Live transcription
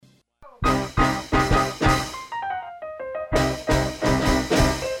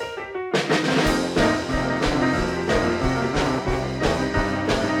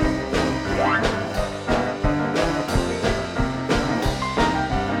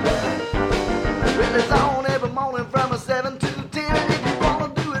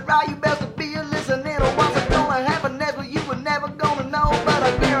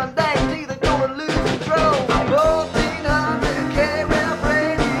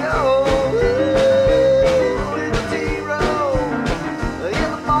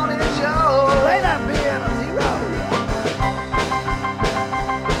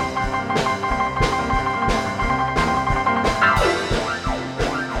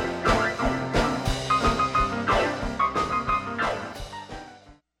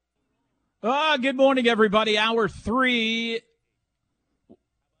good morning, everybody. Hour 3.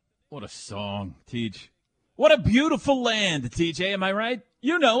 What a song, Teach. What a beautiful land, TJ. Am I right?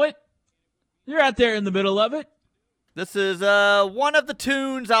 You know it. You're out there in the middle of it. This is one of the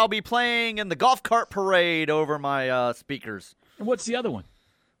tunes I'll be playing in the golf cart parade over my speakers. And what's the other one?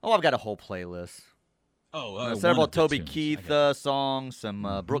 Oh, I've got a whole playlist. Several Toby Keith songs,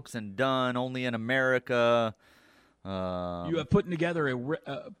 some Brooks and Dunn, Only in America. You have putting together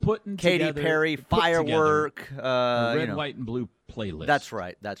Katy Perry, Firework. A red, white, and blue playlist. That's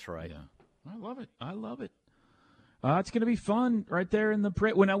right. Yeah. I love it. It's going to be fun right there in the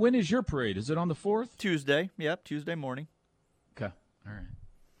parade. When is your parade? Is it on the 4th? Tuesday. Yep, Tuesday morning. Okay. All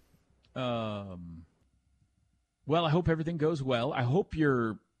right. Well, I hope everything goes well. I hope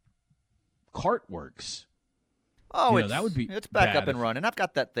your cart works. Oh, that would be it's back up and running. I've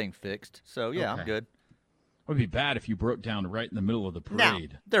got that thing fixed. So, yeah, okay. I'm good. It would be bad if you broke down right in the middle of the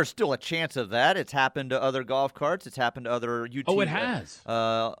parade. Now, there's still a chance of that. It's happened to other golf carts. It's happened to other it has.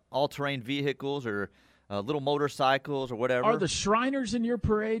 All-terrain vehicles or little motorcycles or whatever. Are the Shriners in your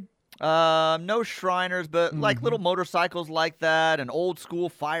parade? No Shriners, but like little motorcycles like that and old-school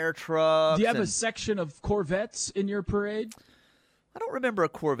fire trucks. Do you have a section of Corvettes in your parade? I don't remember a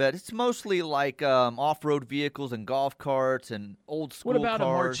Corvette. It's mostly like off-road vehicles and golf carts and old-school cars. What about a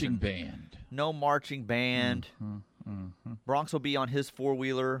marching band? No marching band. Bronx will be on his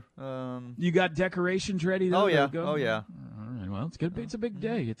four-wheeler. You got decorations ready, though? Oh, yeah. All right. Well, it's a big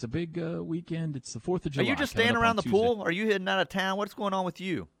day. It's a big weekend. It's the 4th of July. Are you just staying around the pool? Are you heading out of town? What's going on with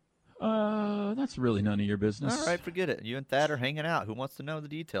you? That's really none of your business. All right, forget it. You and Thad are hanging out. Who wants to know the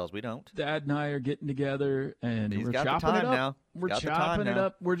details? We don't. Dad and I are getting together, and we're chopping it up. Now. We're chopping it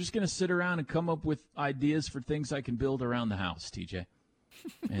up. We're just going to sit around and come up with ideas for things I can build around the house, TJ.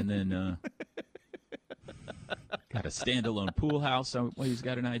 And then got a standalone pool house he's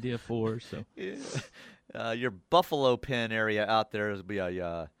got an idea for. So your buffalo pen area out there will be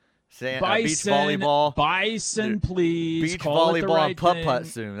a beach Bison, volleyball. Bison, please. Beach Call volleyball right and putt-putt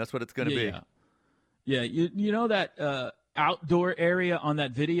soon. That's what it's going to be. Yeah, you know that outdoor area on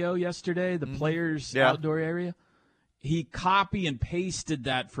that video yesterday, the players' outdoor area? He copy and pasted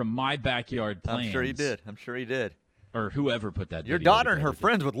that from my backyard plans. I'm sure he did. Or whoever put that. Your daughter and her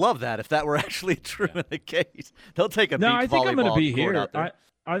friends would love that if that were actually true in the case. They'll take a beach volleyball. I think I'm going to be here. Out there.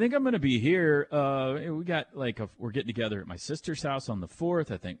 I think I'm going to be here. We got we're getting together at my sister's house on the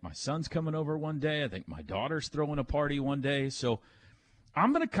 4th. I think my son's coming over one day. I think my daughter's throwing a party one day. So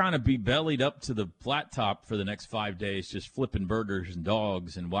I'm going to kind of be bellied up to the flat top for the next 5 days, just flipping burgers and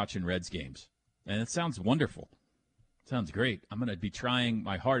dogs and watching Reds games. And it sounds wonderful. Sounds great. I'm going to be trying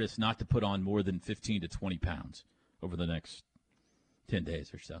my hardest not to put on more than 15 to 20 pounds over the next 10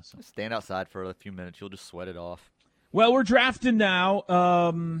 days or so. Just stand outside for a few minutes. You'll just sweat it off. Well, we're drafting now.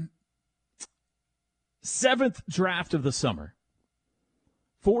 7th draft of the summer.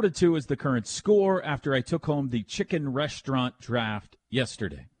 4-2 is the current score after I took home the chicken restaurant draft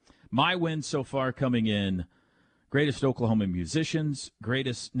yesterday. My win so far coming in, greatest Oklahoma musicians,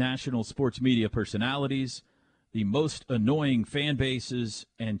 greatest national sports media personalities, the most annoying fan bases,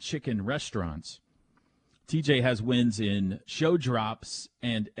 and chicken restaurants. TJ has wins in show drops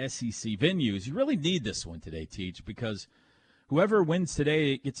and SEC venues. You really need this one today, Teach, because whoever wins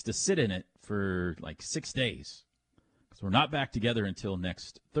today gets to sit in it for like 6 days. Because we're not back together until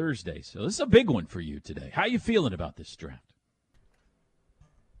next Thursday. So this is a big one for you today. How you feeling about this draft?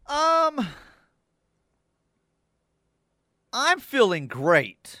 I'm feeling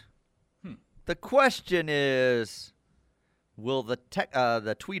great. The question is, will the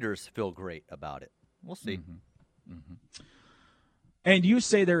tweeters feel great about it? We'll see. And you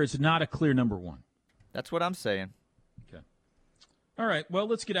say there is not a clear number one. That's what I'm saying. Okay. All right. Well,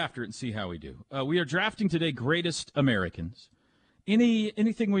 let's get after it and see how we do. We are drafting today greatest Americans.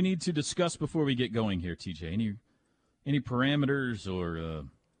 Anything we need to discuss before we get going here, TJ? Any parameters or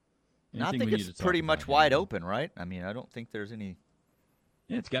anything I think we need to it's talk pretty about much here? wide open, right? I mean, I don't think there's any.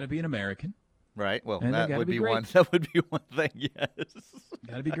 Yeah, it's got to be an American. Right. Well, And that they gotta would be be great. one. That would be one thing. Yes.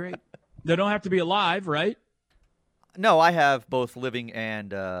 Got to be great. They don't have to be alive, right? No, I have both living and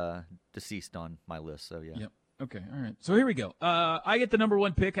deceased on my list. So yeah. Yep. Okay. All right. So here we go. I get the number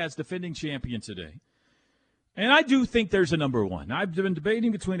one pick as defending champion today. And I do think there's a number one. I've been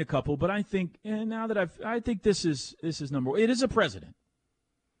debating between a couple, but I think now that I think this is number one. It is a president.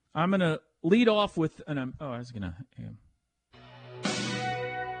 I'm going to lead off with Is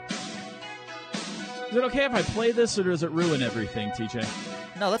it okay if I play this, or does it ruin everything, TJ?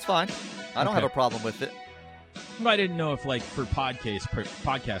 No, that's fine. I don't have a problem with it. I didn't know if, like, for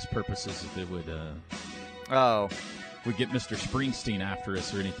podcast purposes, if it would. Oh, we get Mr. Springsteen after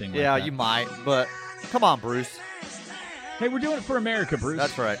us or anything Yeah, like that. you might, but come on, Bruce. Hey, we're doing it for America, Bruce.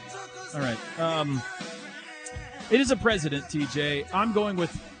 That's right. All right. It is a president, TJ. I'm going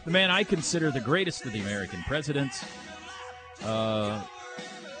with the man I consider the greatest of the American presidents. The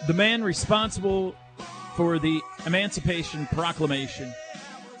man responsible for the Emancipation Proclamation,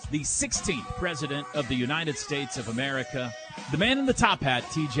 the 16th president of the United States of America, the man in the top hat,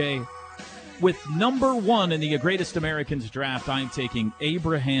 TJ. With number 1 in the Greatest Americans draft, I'm taking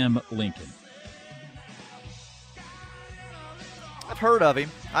Abraham Lincoln. I've heard of him.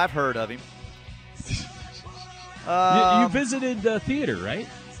 You visited the theater, right?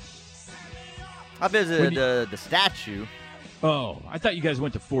 I visited the statue. Oh, I thought you guys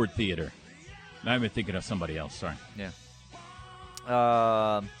went to Ford Theater. I've been thinking of somebody else. Sorry. Yeah.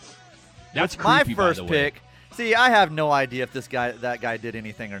 That's my creepy, first by the way. pick. See, I have no idea if that guy did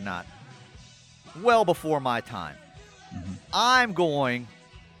anything or not. Well before my time. Mm-hmm. I'm going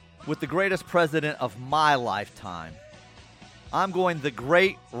with the greatest president of my lifetime. I'm going the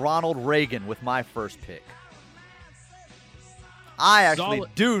great Ronald Reagan with my first pick. I actually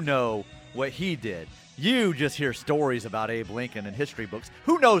do know what he did. You just hear stories about Abe Lincoln in history books.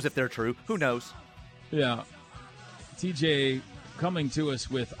 Who knows if they're true? Who knows? Yeah. TJ coming to us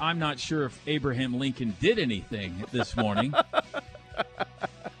with, I'm not sure if Abraham Lincoln did anything this morning.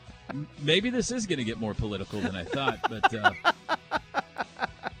 Maybe this is going to get more political than I thought, but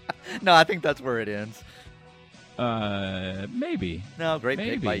no, I think that's where it ends. Maybe. No, great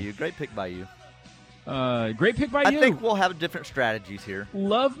pick by you. Great pick by you. Great pick by you. I think we'll have different strategies here.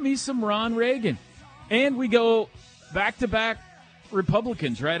 Love me some Ron Reagan. And we go back-to-back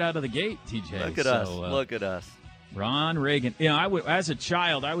Republicans right out of the gate, TJ. Look at us. Look at us. Ron Reagan. You know, as a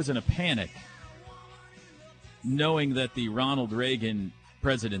child, I was in a panic knowing that the Ronald Reagan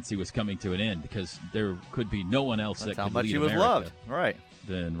presidency was coming to an end because there could be no one else That's that how could much lead he was America loved. Right.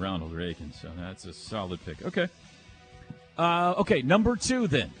 than Ronald Reagan. So that's a solid pick. Okay. Okay, number 2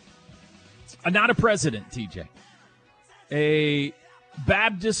 then. Not a president, TJ. A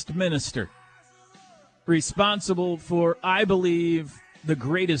Baptist minister responsible for, I believe, the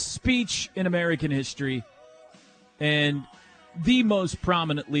greatest speech in American history and the most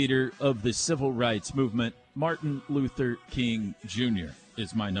prominent leader of the civil rights movement, Martin Luther King Jr.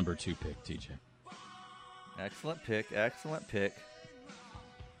 is my number 2 pick, TJ. Excellent pick. Excellent pick.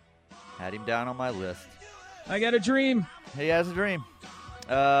 Had him down on my list. I got a dream. He has a dream.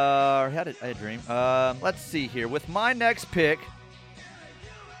 I had a dream. Let's see here. With my next pick,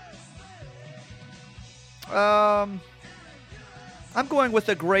 I'm going with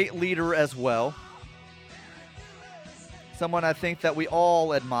a great leader as well. Someone I think that we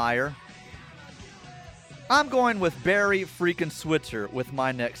all admire. I'm going with Barry freaking Switzer with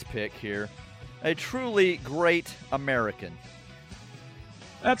my next pick here. A truly great American.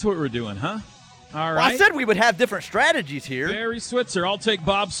 That's what we're doing, huh? All right. Well, I said we would have different strategies here. Barry Switzer. I'll take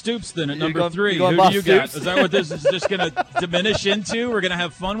Bob Stoops then at number going, 3. Who do you got? Stoops? Is that what this is just going to diminish into? We're going to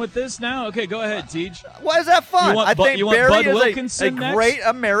have fun with this now? Okay, go ahead, Tej. Why is that fun? I think Bud Barry is Wilkinson a next? great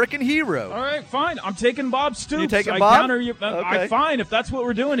American hero. All right, fine. I'm taking Bob Stoops. You taking I Bob? counter you. Okay. Fine. If that's what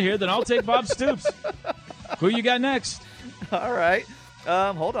we're doing here, then I'll take Bob Stoops. Who you got next? All right.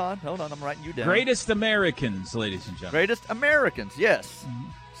 Hold on. I'm writing you down. Greatest Americans, ladies and gentlemen. Greatest Americans, yes. Mm-hmm.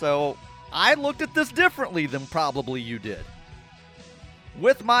 So I looked at this differently than probably you did.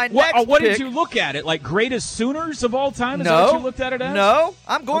 With my next what pick, did you look at it? Like greatest Sooners of all time? Is no, that what you looked at it as? No,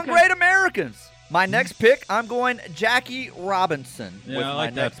 I'm going Okay. great Americans. My next pick, I'm going Jackie Robinson. Yeah, with I my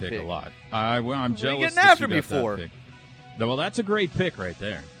like that next pick pick a lot. I'm jealous. getting that after you me got that for? pick. Well, that's a great pick right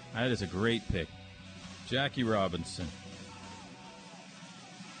there. That is a great pick. Jackie Robinson.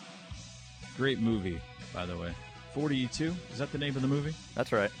 Great movie, by the way. 42? Is that the name of the movie?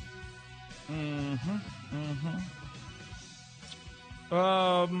 That's right.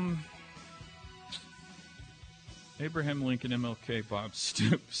 Abraham Lincoln, MLK, Bob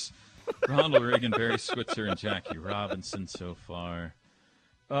Stoops, Ronald Reagan, Barry Switzer, and Jackie Robinson so far.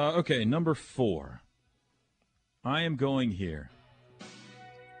 Okay, number 4. I am going here.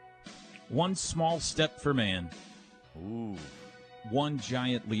 One small step for man. Ooh. One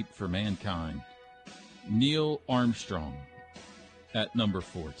giant leap for mankind. Neil Armstrong at number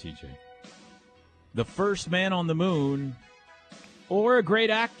 4, TJ. The first man on the moon, or a great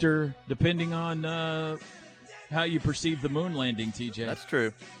actor, depending on how you perceive the moon landing, TJ. That's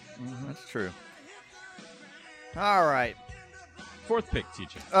true. That's true. All right. 4th pick,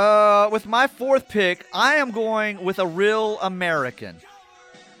 TJ. With my 4th pick, I am going with a real American.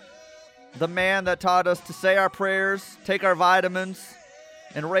 The man that taught us to say our prayers, take our vitamins,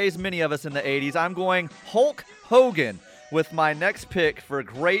 and raised many of us in the 80s. I'm going Hulk Hogan with my next pick for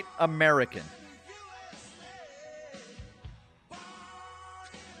Great American.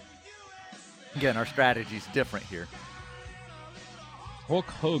 Again, our strategy's different here. Hulk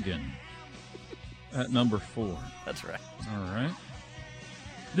Hogan at number 4. That's right. All right.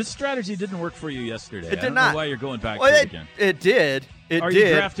 This strategy didn't work for you yesterday. It did I don't not. know why you're going back to it again. It did. It Are did.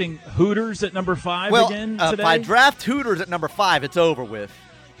 you drafting Hooters at number 5 again today? If I draft Hooters at number 5, it's over with.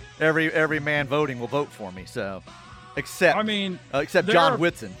 Every man voting will vote for me. So, except John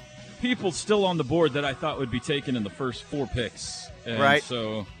Whitson. People still on the board that I thought would be taken in the first 4 picks. And right.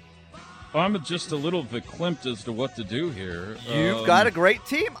 So I'm just a little verklempt as to what to do here. You've got a great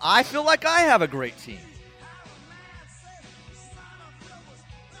team. I feel like I have a great team.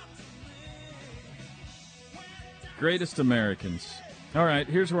 Greatest Americans. All right,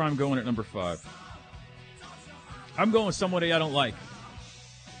 here's where I'm going at number 5. I'm going with somebody I don't like.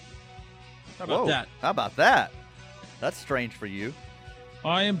 How about that? How about that? That's strange for you.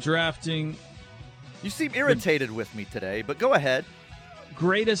 I am drafting... You seem irritated with me today, but go ahead.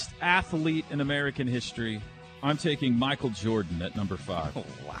 Greatest athlete in American history. I'm taking Michael Jordan at number 5. Oh,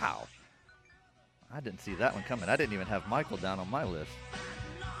 wow. I didn't see that one coming. I didn't even have Michael down on my list.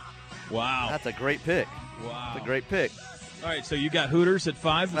 Wow. That's a great pick. Wow. That's a great pick. All right, so you got Hooters at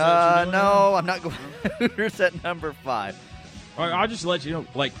 5? No, I'm not going Hooters at number 5. All right, I'll just let you know,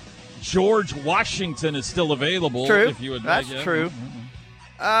 like, George Washington is still available. True. If you would That's like. true.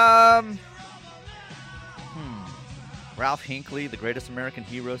 Ralph Hinckley, the greatest American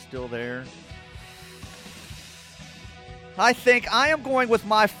hero, still there. I think I am going with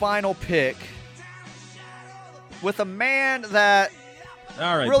my final pick with a man that...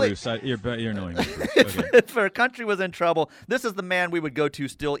 All right, really, Bruce, you're annoying me. If our country was in trouble, this is the man we would go to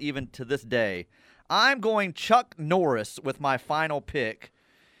still even to this day. I'm going Chuck Norris with my final pick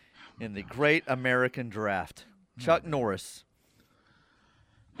in the Great American Draft. Chuck Norris.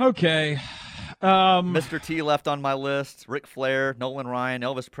 Okay. Mr. T left on my list. Ric Flair, Nolan Ryan,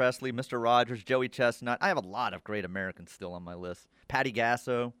 Elvis Presley, Mr. Rogers, Joey Chestnut. I have a lot of great Americans still on my list. Patty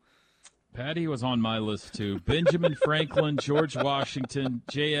Gasso. Patty was on my list, too. Benjamin Franklin, George Washington,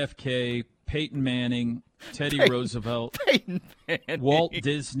 JFK, Peyton Manning, Teddy Roosevelt, Peyton Manning. Walt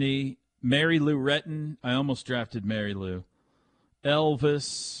Disney, Mary Lou Retton. I almost drafted Mary Lou.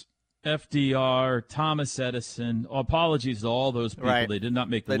 Elvis, FDR, Thomas Edison. Apologies to all those people. Right. They did not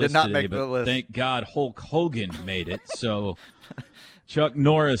make the They list did not today, make but the list. thank God Hulk Hogan made it. So Chuck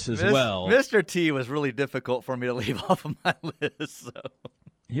Norris as well. Mr. T was really difficult for me to leave off of my list. So.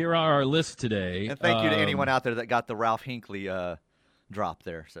 Here are our lists today. And thank you to anyone out there that got the Ralph Hinckley drop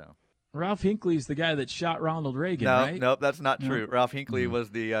there. So Ralph Hinckley's the guy that shot Ronald Reagan, right? Nope, that's not true. Ralph Hinckley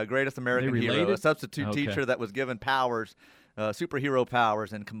was the greatest American hero, a substitute teacher that was given powers, superhero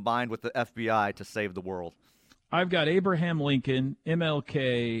powers, and combined with the FBI to save the world. I've got Abraham Lincoln,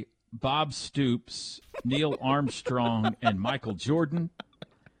 MLK, Bob Stoops, Neil Armstrong, and Michael Jordan.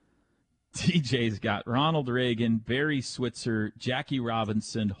 TJ's got Ronald Reagan, Barry Switzer, Jackie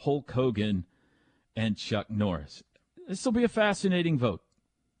Robinson, Hulk Hogan, and Chuck Norris. This will be a fascinating vote.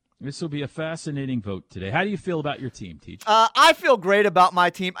 This will be a fascinating vote today. How do you feel about your team, TJ? I feel great about my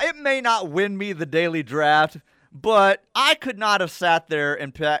team. It may not win me the daily draft, but I could not have sat there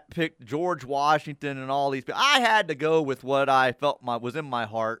and picked George Washington and all these people. I had to go with what I felt was in my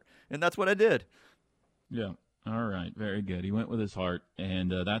heart, and that's what I did. Yeah. All right. Very good. He went with his heart,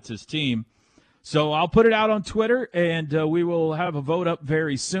 and that's his team. So I'll put it out on Twitter, and we will have a vote up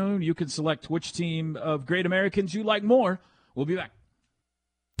very soon. You can select which team of Great Americans you like more. We'll be back.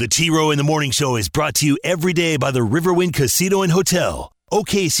 The T-Row in the Morning Show is brought to you every day by the Riverwind Casino and Hotel,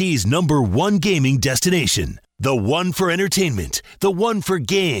 OKC's #1 gaming destination. The one for entertainment, the one for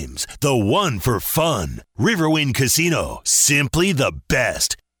games, the one for fun. Riverwind Casino, simply the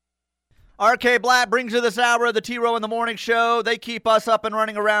best. RK Black brings you this hour of the T-Row in the Morning Show. They keep us up and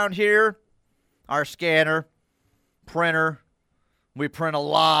running around here. Our scanner, printer. We print a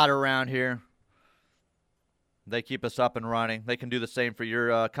lot around here. They keep us up and running. They can do the same for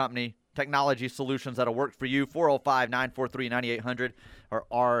your company. Technology solutions that'll work for you. 405-943-9800 or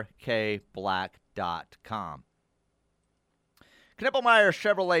rkblack.com. Knippelmeyer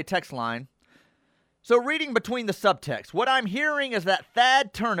Chevrolet text line. So reading between the subtext, what I'm hearing is that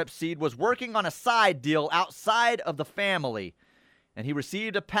Thad Turnipseed was working on a side deal outside of the family, and he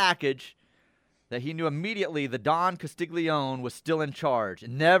received a package that he knew immediately the Don Castiglione was still in charge.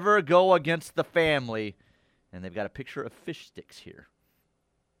 Never go against the family. And they've got a picture of fish sticks here.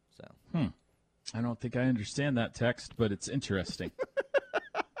 So. I don't think I understand that text, but it's interesting.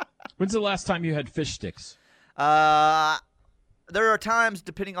 When's the last time you had fish sticks? there are times,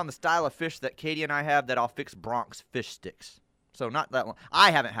 depending on the style of fish that Katie and I have, that I'll fix Bronx fish sticks. So not that one.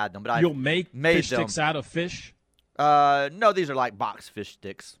 I haven't had them, but You'll make made fish them. sticks out of fish? No, these are like box fish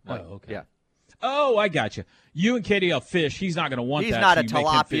sticks. Like, Oh, okay. Yeah. Oh, I got you. You and Katie will fish. He's not going to want He's that. not so a you make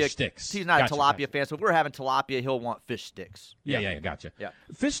him tilapia. fish sticks. He's not Gotcha, a tilapia gotcha. fan, so if we're having tilapia, he'll want fish sticks. Yeah, gotcha. Yeah.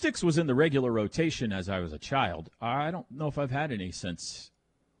 Fish sticks was in the regular rotation as I was a child. I don't know if I've had any since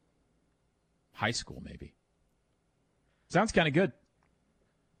high school, maybe. Sounds kind of good.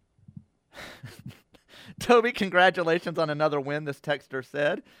 Toby, congratulations on another win, this texter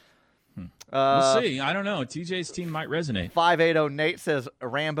said. We'll see. I don't know. TJ's team might resonate. 580 Nate says,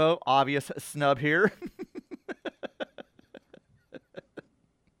 Rambo, obvious snub here.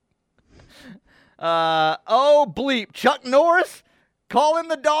 Oh, bleep. Chuck Norris, call in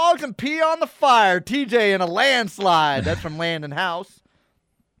the dogs and pee on the fire. TJ in a landslide. That's from Landon House.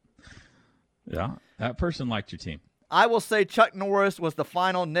 Yeah, that person liked your team. I will say Chuck Norris was the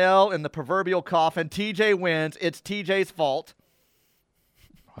final nail in the proverbial coffin. TJ wins. It's TJ's fault.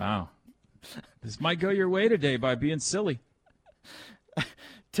 Wow. This might go your way today by being silly.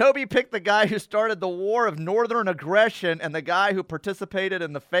 Toby picked the guy who started the war of northern aggression and the guy who participated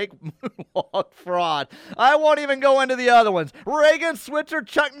in the fake moonwalk fraud. I won't even go into the other ones. Reagan, Switzer,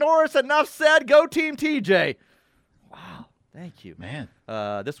 Chuck Norris, enough said. Go Team TJ. Wow. Thank you. Man,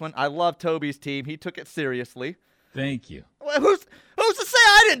 This one, I love Toby's team. He took it seriously. thank you. Well, who's to say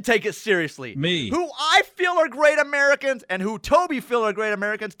I didn't take it seriously? Me. Who I feel are great Americans and who Toby feel are great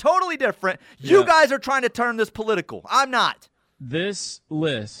Americans, totally different. You guys are trying to turn this political. I'm not. This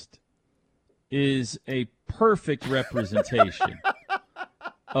list is a perfect representation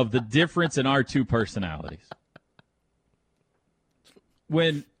of the difference in our two personalities.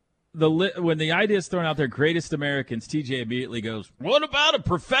 When the idea is thrown out there, greatest Americans, TJ immediately goes, "What about a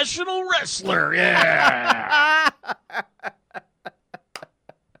professional wrestler?" Yeah.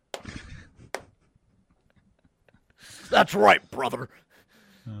 That's right, brother.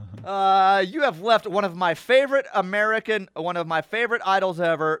 You have left one of my favorite idols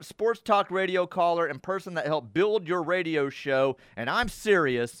ever, sports talk radio caller and person that helped build your radio show, and I'm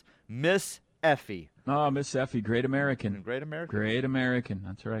serious, Miss Effie. Oh, Miss Effie, great American. Great American. Great American.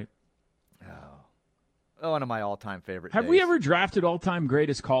 That's right. One of my all-time favorite Have days. we ever drafted all-time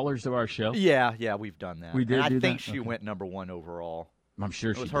greatest callers of our show? Yeah, we've done that. We did and I do think that? she Okay. went number one overall. I'm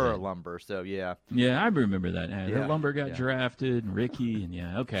sure It she was her did. or Lumber, so yeah. Yeah, I remember that. Yeah, Her Lumber got yeah. drafted, and Ricky, and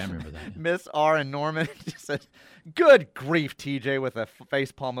yeah, okay, I remember that. Yeah. Miss R and Norman just said, "Good grief, TJ," with a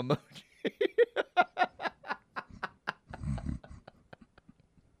facepalm emoji.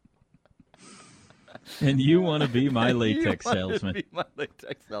 And you want to be my latex You wanted to salesman. be my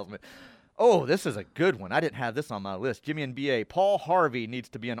latex salesman. Oh, this is a good one. I didn't have this on my list. Jimmy and BA. Paul Harvey needs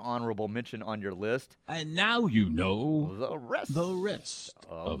to be an honorable mention on your list. And now you know The rest the rest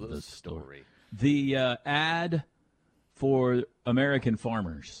of of the the story. story. The ad for American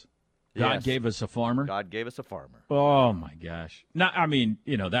farmers. God Yes. gave us a farmer. God gave us a farmer. Oh my gosh! Not, I mean,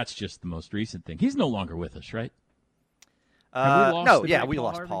 that's just the most recent thing. He's no longer with us, right? Have we lost No, the yeah, great we Paul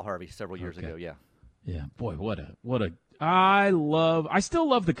lost Harvey? Paul Harvey several years Okay. ago, yeah. Yeah, boy, what a! I still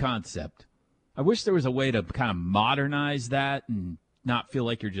love the concept. I wish there was a way to kind of modernize that and not feel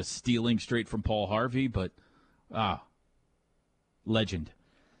like you're just stealing straight from Paul Harvey, but legend.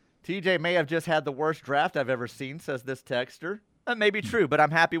 TJ may have just had the worst draft I've ever seen, says this texter. That may be true, but I'm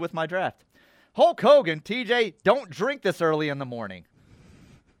happy with my draft. Hulk Hogan, TJ, don't drink this early in the morning.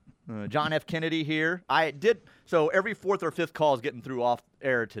 John F. Kennedy here. So every fourth or fifth call is getting through off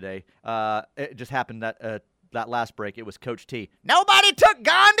air today. It just happened that last break, it was Coach T. Nobody took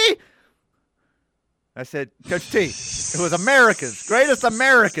Gandhi? I said, Coach T, it was Americans, greatest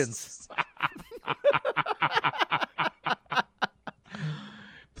Americans.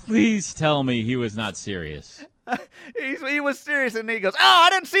 Please tell me he was not serious. He was serious, and he goes, "Oh, I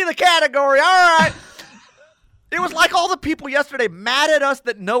didn't see the category. All right." It was like all the people yesterday mad at us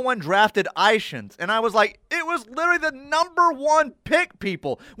that no one drafted Ishans. And I was like, it was literally the number one pick,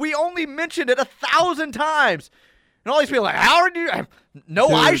 people. We only mentioned it 1,000 times. And all these people are like, how are you? No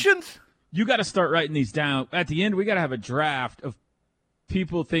Dude. Ishans? You got to start writing these down. At the end, we got to have a draft of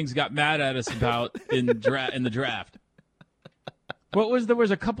people things got mad at us about in the draft. There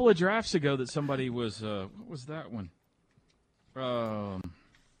was a couple of drafts ago that somebody was what was that one? Let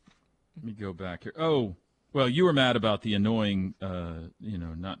me go back here. Oh, well, you were mad about the annoying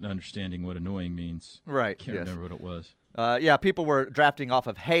not understanding what annoying means. Right. Can't remember what it was. Yeah, people were drafting off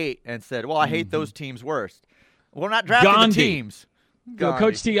of hate and said, well, I hate those teams worst. We're not drafting Gandhi. the teams. Gandhi.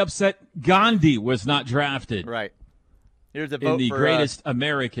 Coach T upset Gandhi was not drafted Right. Here's a vote in the for greatest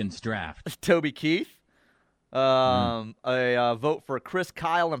Americans draft. Toby Keith. A vote for Chris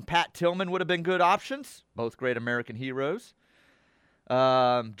Kyle and Pat Tillman would have been good options, both great American heroes.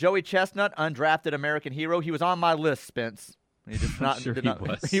 Joey Chestnut, undrafted American hero. He was on my list, Spence. He just not, sure did he not,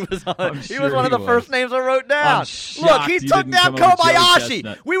 was. he was on, I'm he sure was one of he the first was. names I wrote down. I'm shocked Look, he you took didn't down come up with Joey Kobayashi.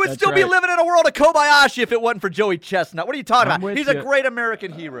 Chestnut. We would That's still be right. living in a world of Kobayashi if it wasn't for Joey Chestnut. What are you talking I'm about? with He's a you. great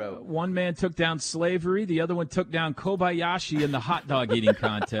American hero. One man took down slavery, the other one took down Kobayashi in the hot dog eating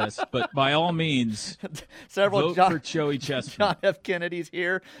contest. But by all means, Several vote for Joey Chestnut. John F. Kennedy's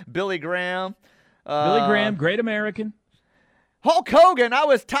here. Billy Graham. Billy Graham, great American. Hulk Hogan, I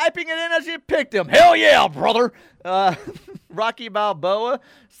was typing it in as you picked him. Hell yeah, brother. Rocky Balboa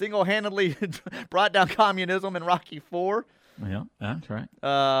single-handedly brought down communism in Rocky IV. Yeah, that's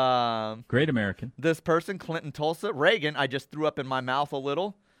right. Great American. This person, Clinton Tulsa. Reagan, I just threw up in my mouth a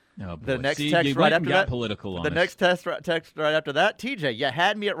little. Oh, boy. The next See, text you right went and after got that. political on The us. next text right after that. TJ, you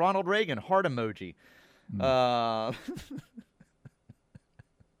had me at Ronald Reagan. Heart emoji.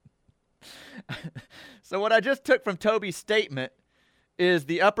 So what I just took from Toby's statement is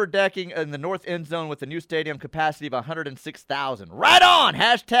the upper decking in the north end zone with the new stadium capacity of 106,000. Right on!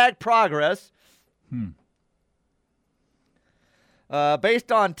 Hashtag progress.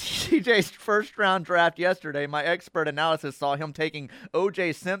 Based on TJ's first-round draft yesterday, my expert analysis saw him taking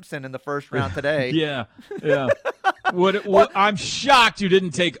O.J. Simpson in the first round today. Yeah. What, I'm shocked you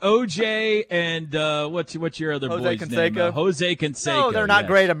didn't take OJ and what's your other Jose boy's Canseco? name? Jose Canseco. No, they're not yes.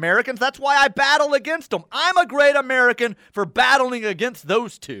 great Americans. That's why I battle against them. I'm a great American for battling against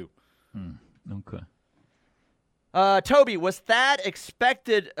those two. Okay. Toby, was Thad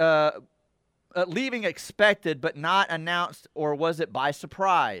expected, leaving expected but not announced, or was it by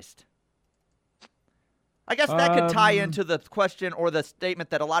surprise? I guess that could tie into the question or the statement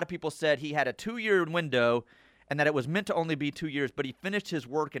that a lot of people said he had a 2-year window and that it was meant to only be 2 years, but he finished his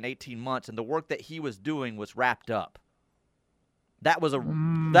work in 18 months, and the work that he was doing was wrapped up. That was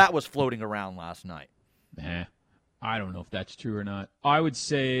that was floating around last night. I don't know if that's true or not. I would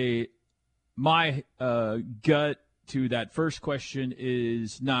say my gut to that first question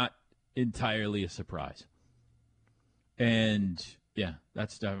is not entirely a surprise. And yeah,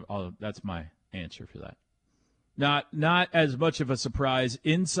 that's my answer for that. Not as much of a surprise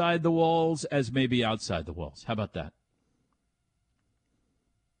inside the walls as maybe outside the walls. How about that?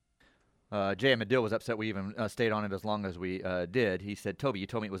 J.M. Medill was upset we even stayed on it as long as we did. He said, Toby, you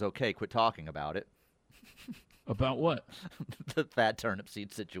told me it was okay. Quit talking about it. About what? The Thad turnip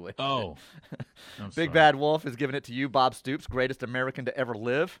seed situation. Oh. Big Bad Wolf is giving it to you, Bob Stoops, greatest American to ever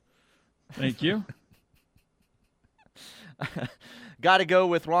live. Thank you. Got to go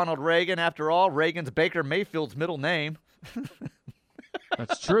with Ronald Reagan. After all, Reagan's Baker Mayfield's middle name.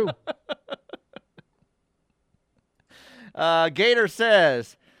 That's true. Gator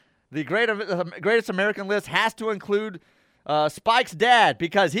says, the greatest American list has to include Spike's dad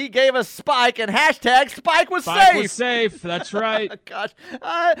because he gave us Spike and hashtag Spike was Spike safe. was safe. That's right. Gosh,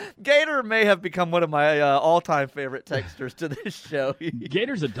 Gator may have become one of my all-time favorite texters to this show.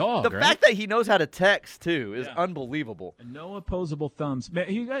 Gator's a dog, The right? fact that he knows how to text, too, is unbelievable. No opposable thumbs. Man,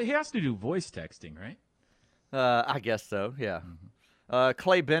 he has to do voice texting, right? I guess so, yeah.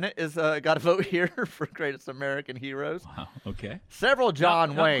 Clay Bennett is got a vote here for greatest American heroes. Wow, okay. Several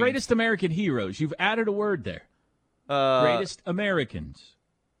John Not Wayne. greatest American heroes. You've added a word there. Greatest Americans.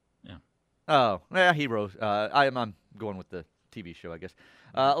 Yeah. Oh, yeah, heroes. I'm going with the TV show, I guess.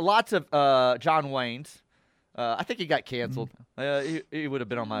 Lots of John Waynes. I think he got canceled. He would have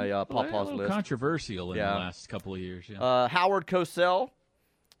been on my Pawpaw's A little list. controversial in the last couple of years. Yeah. Howard Cosell.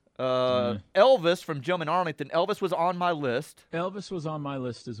 Elvis from Gentleman Arlington. Elvis was on my list. Elvis was on my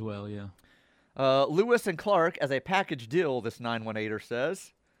list as well, yeah. Lewis and Clark as a package deal, this 918er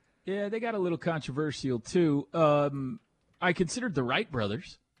says. Yeah, they got a little controversial, too. I considered the Wright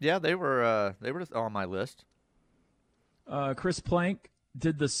brothers. Yeah, they were on my list. Chris Plank,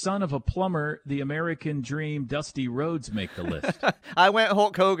 did the son of a plumber, the American dream, Dusty Rhodes, make the list? I went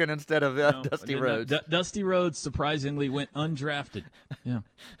Hulk Hogan instead of No, Dusty I did not. Rhodes. Dusty Rhodes surprisingly went undrafted. Yeah.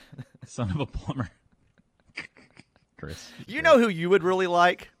 Son of a plumber. Chris. You know who you would really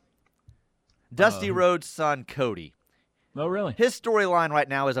like? Dusty Rhodes' son, Cody. Oh, really? His storyline right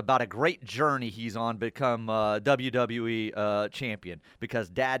now is about a great journey he's on to become WWE champion because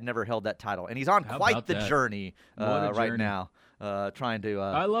Dad never held that title. And he's on How quite about the that? journey What a right journey. now, trying to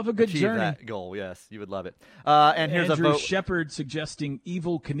I love a good achieve journey. that goal. Yes, you would love it. And here's Andrew a vote. Shepard suggesting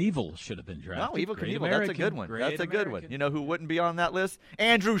Evil Knievel should have been drafted. Oh, Evil Great Knievel, that's a American. good one. Great That's a good one. American. You know who wouldn't be on that list?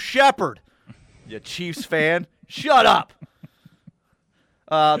 Andrew Shepard. You Chiefs fan. Shut up.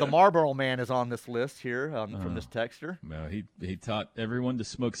 The Marlboro Man is on this list here from this texter. Well, he taught everyone to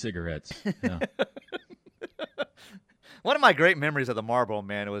smoke cigarettes. Yeah. One of my great memories of the Marlboro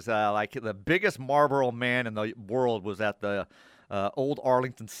Man was like the biggest Marlboro Man in the world was at the old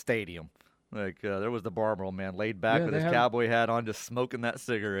Arlington Stadium. Like there was the Marlboro Man laid back with his cowboy hat on, just smoking that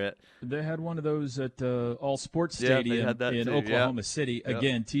cigarette. They had one of those at All Sports they Stadium had that in too, Oklahoma City.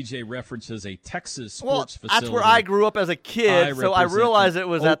 Again, TJ references a Texas sports Well, facility. that's where I grew up as a kid, so I realized it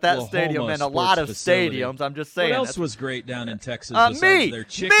was at that Oklahoma stadium and a lot of facility. stadiums. I'm just saying. What else was great down in Texas besides their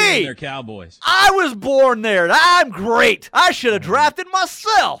chicken and their Cowboys? I was born there. I'm great. I should have drafted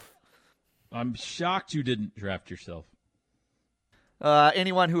myself. I'm shocked you didn't draft yourself.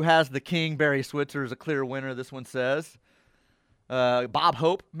 Anyone who has the King, Barry Switzer, is a clear winner, this one says. Bob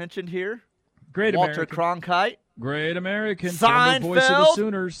Hope mentioned here. Great Walter American. Cronkite. Great American. Former voice of the Seinfeld.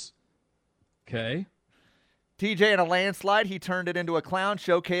 Sooners. Okay. TJ in a landslide, he turned it into a clown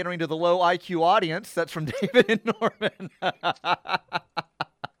show catering to the low IQ audience. That's from David and Norman.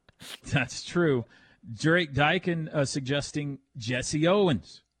 That's true. Drake Dykin suggesting Jesse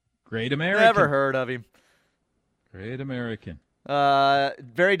Owens. Great American. Never heard of him. Great American.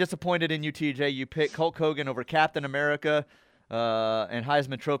 Very disappointed in you, TJ. You picked Hulk Hogan over Captain America and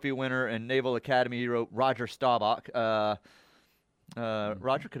Heisman Trophy winner and Naval Academy hero Roger Staubach.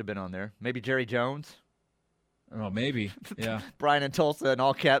 Roger could have been on there. Maybe Jerry Jones. Oh, maybe. Yeah. Brian in Tulsa in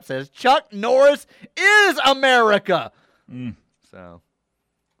all caps says, Chuck Norris is America. So,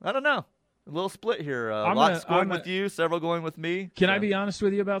 I don't know. A little split here. Lots going with you, several going with me. Can I be honest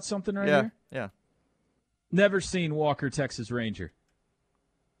with you about something right here? Yeah. Never seen Walker, Texas Ranger.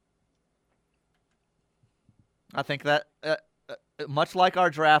 I think that, much like our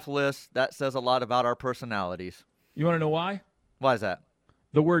draft list, that says a lot about our personalities. You want to know why? Why is that?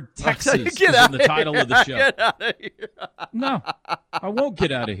 The word Texas is Get in out the of title here. of the show. Get out of here. No, I won't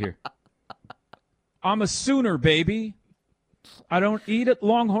get out of here. I'm a Sooner, baby. I don't eat at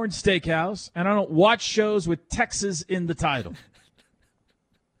Longhorn Steakhouse, and I don't watch shows with Texas in the title.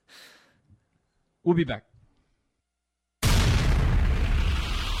 We'll be back.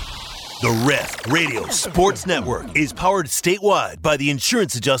 The Ref Radio Sports Network is powered statewide by the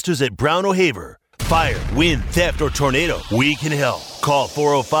insurance adjusters at Brown O'Haver. Fire, wind, theft, or tornado, we can help. Call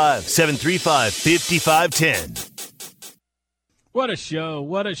 405-735-5510. What a show.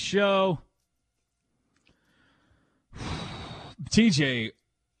 What a show. TJ,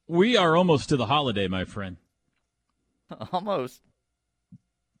 we are almost to the holiday, my friend. Almost.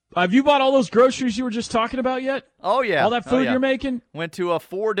 Have you bought all those groceries you were just talking about yet? Oh, yeah. All that food you're making? Went to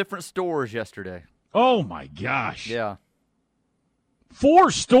 4 different stores yesterday. Oh, my gosh. Yeah.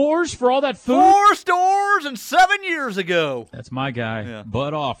 4 stores for all that food? 4 stores and 7 years ago. That's my guy. Yeah.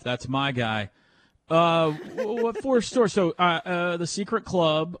 Butt off. That's my guy. What 4 stores? So the Secret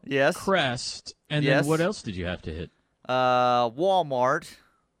Club, Yes. Crest, and Yes. then what else did you have to hit? Walmart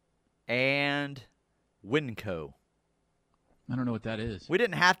and Winco. I don't know what that is. We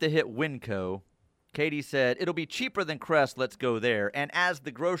didn't have to hit Winco. Katie said, it'll be cheaper than Crest, let's go there. And as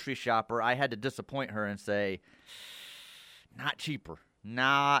the grocery shopper, I had to disappoint her and say, not cheaper.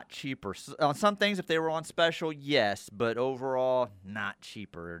 Not cheaper. On some things, if they were on special, yes. But overall, not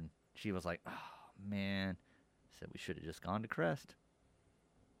cheaper. And she was like, oh, man. I said we should have just gone to Crest.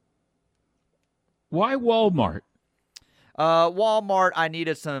 Why Walmart? Walmart, I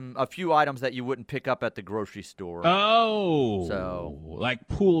needed a few items that you wouldn't pick up at the grocery store. Oh. So, like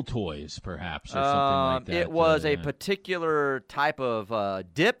pool toys, perhaps, or something like that. It was a particular type of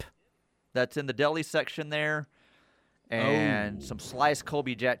dip that's in the deli section there. And some sliced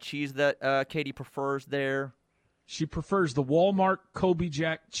Colby Jack cheese that Katie prefers there. She prefers the Walmart Colby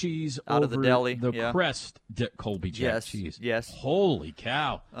Jack cheese Out over of the deli, the yeah. Crest Colby Jack cheese. Yes. Holy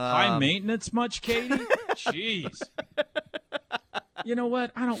cow. High maintenance much, Katie? Jeez. You know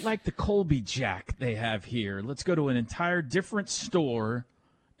what? I don't like the Colby Jack they have here. Let's go to an entire different store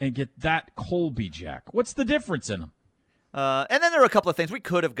and get that Colby Jack. What's the difference in them? And then there were a couple of things we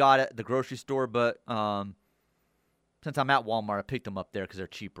could have got at the grocery store, but since I'm at Walmart, I picked them up there because they're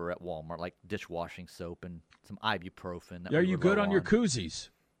cheaper at Walmart, like dishwashing soap and some ibuprofen. That Are we you were good low on your koozies?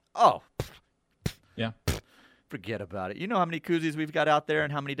 Oh, Yeah. forget about it. You know how many koozies we've got out there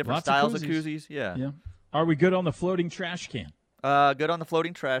and how many different Lots of styles of koozies. koozies? Yeah. Yeah. Are we good on the floating trash can? Good on the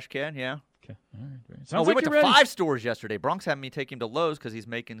floating trash can, yeah. Okay. All right. Great. We Sounds went like to you're ready. 5 stores yesterday. Bronx had me take him to Lowe's because he's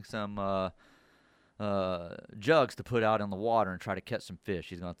making some jugs to put out in the water and try to catch some fish.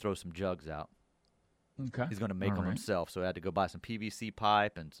 He's going to throw some jugs out. Okay. He's going to make All them right. himself. So I had to go buy some PVC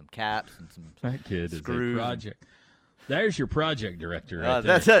pipe and some caps and some That kid screws. is a project. There's your project director right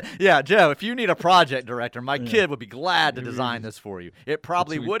there. That's it. Yeah, Joe, if you need a project director, my kid would be glad to design this for you. It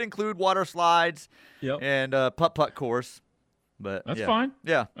probably would include water slides and putt-putt course. But That's yeah. fine.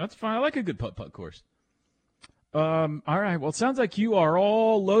 Yeah. That's fine. I like a good putt-putt course. All right. Well, it sounds like you are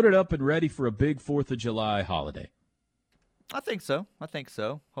all loaded up and ready for a big 4th of July holiday I think so.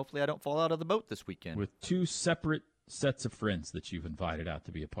 Hopefully I don't fall out of the boat this weekend. with 2 separate sets of friends that you've invited out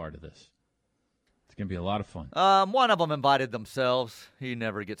to be a part of this. It's going to be a lot of fun. One of them invited themselves. He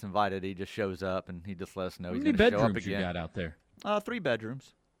never gets invited. He just shows up, and he just lets us know How he's many going to show up bedrooms you again. got out there? 3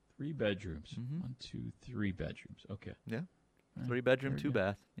 bedrooms. 3 bedrooms. 1, 2, 3 bedrooms. Okay. Yeah. All right. 3 bedroom, Very 2 good.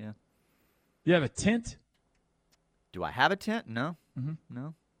 bath. Yeah. You have a tent? Do I have a tent? No. Mhm.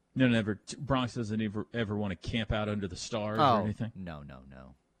 No. No, never. Bronx doesn't ever want to camp out under the stars Oh, or anything? no.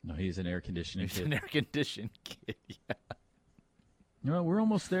 No, he's an air conditioning He's kid. an air-conditioned kid. Yeah. No, we're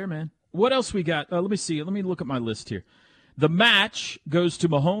almost there, man. What else we got? Let me see. Let me look at my list here. The match goes to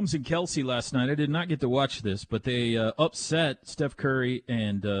Mahomes and Kelsey last night. I did not get to watch this, but they upset Steph Curry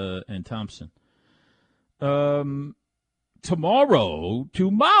and Thompson. Tomorrow,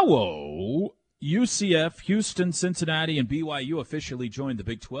 UCF, Houston, Cincinnati, and BYU officially joined the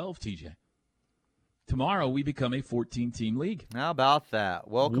Big 12, TJ. Tomorrow, we become a 14-team league. How about that?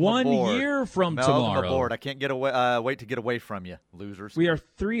 Welcome 1 aboard. year from Welcome tomorrow. aboard. I can't get away. Wait to get away from you, losers. We are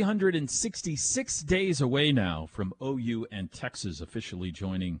 366 days away now from OU and Texas officially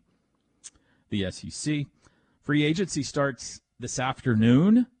joining the SEC. Free agency starts this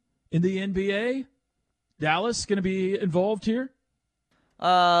afternoon in the NBA. Dallas going to be involved here?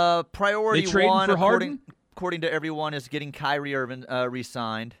 Priority They trading one, for Harden? according to everyone, is getting Kyrie Irving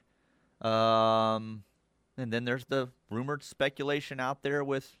re-signed. And then there's the rumored speculation out there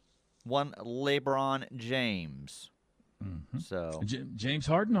with one LeBron James. Mm-hmm. So James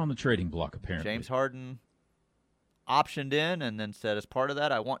Harden on the trading block, apparently. James Harden optioned in and then said, as part of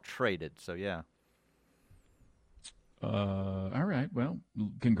that, I want traded. So, yeah. All right. Well,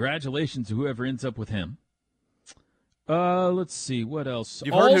 congratulations to whoever ends up with him. Let's see. What else?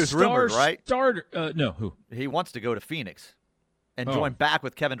 You've heard who's All-star rumored, right? Starter. No, who? He wants to go to Phoenix and Oh. join back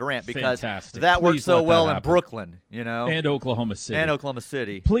with Kevin Durant because Fantastic. that works Please so let that well in happen. Brooklyn, you know, And Oklahoma City. and Oklahoma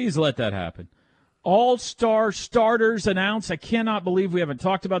City. Please let that happen. All-star starters announced. I cannot believe we haven't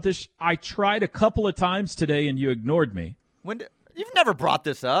talked about this. I tried a couple of times today, and you ignored me. You've never brought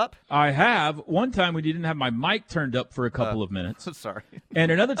this up. I have. One time when you didn't have my mic turned up for a couple of minutes. Sorry. And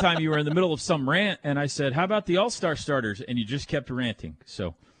another time you were in the middle of some rant, and I said, how about the all-star starters? And you just kept ranting.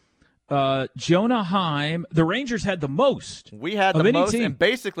 So Jonah Heim, the Rangers had the most. We had of the any most, team. and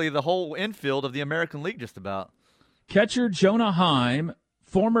basically the whole infield of the American League just about. Catcher Jonah Heim,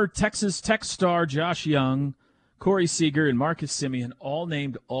 former Texas Tech star Josh Young, Corey Seager, and Marcus Semien, all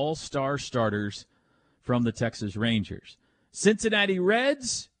named all-star starters from the Texas Rangers. Cincinnati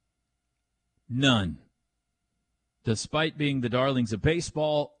Reds, none. Despite being the darlings of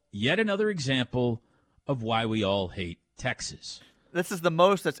baseball, yet another example of why we all hate Texas. This is the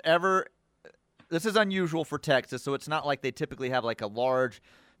most that's ever. This is unusual for Texas, so it's not like they typically have like a large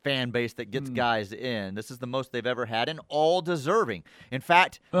fan base that gets guys in. This is the most they've ever had, and all deserving. In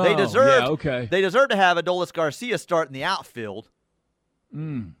fact, they deserve. Yeah, okay. They deserve to have Adolis Garcia start in the outfield.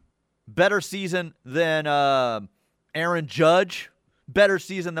 Better season than Aaron Judge. Better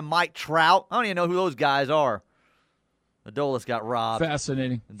season than Mike Trout. I don't even know who those guys are. Adolis got robbed.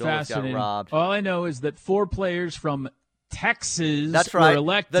 Fascinating. Adolis got Fascinating. robbed. All I know is that 4 players from Texas That's right. were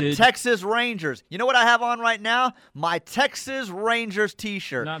elected. The Texas Rangers. You know what I have on right now? My Texas Rangers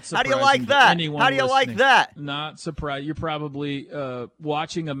T-shirt. Not How do you surprising like to that? anyone How do you like listening. that? Not surprised. You're probably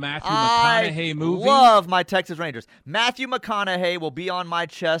watching a Matthew I McConaughey movie. love my Texas Rangers. Matthew McConaughey will be on my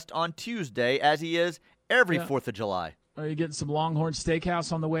chest on Tuesday, as he is every 4th of July. Are you getting some Longhorn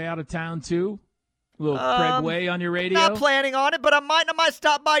Steakhouse on the way out of town, too? A little Craig Way on your radio? Not planning on it, but I might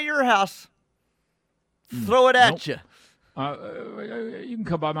stop by your house. Throw it at Nope. you. You can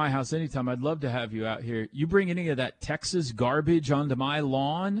come by my house anytime. I'd love to have you out here. You bring any of that Texas garbage onto my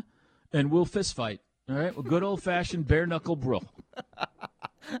lawn, and we'll fist fight. All right? Well, good old-fashioned bare-knuckle brawl.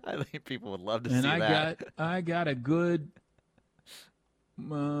 I think people would love to And see that. I got a good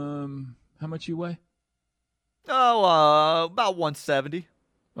how much you weigh? Oh, about 170.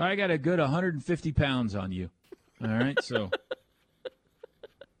 I got a good 150 pounds on you. All right, so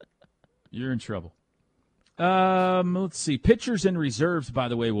you're in trouble. Let's see. Pitchers and reserves, by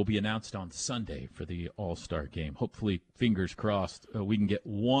the way, will be announced on Sunday for the All-Star game. Hopefully, fingers crossed, we can get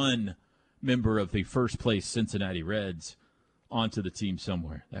one member of the first-place Cincinnati Reds onto the team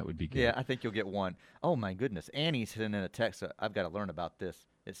somewhere. That would be good. Yeah, I think you'll get one. Oh, my goodness. Annie's sending in a text. I've got to learn about this.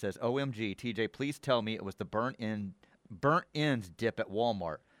 It says, OMG, TJ, please tell me it was the burnt ends dip at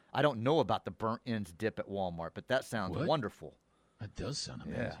Walmart. I don't know about the burnt ends dip at Walmart, but that sounds What? wonderful. That does sound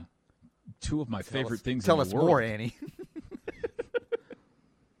amazing. Yeah. Two of my favorite things Tell in us the world. more, Annie.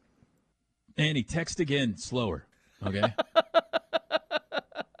 Andy, text again slower, okay?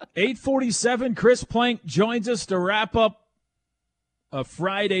 8:47, Chris Plank joins us to wrap up a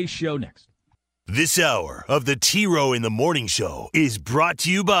Friday show next. This hour of the T-Row in the Morning Show is brought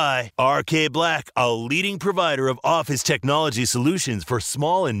to you by RK Black, a leading provider of office technology solutions for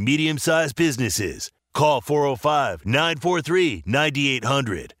small and medium-sized businesses. Call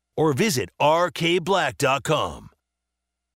 405-943-9800 or visit rkblack.com.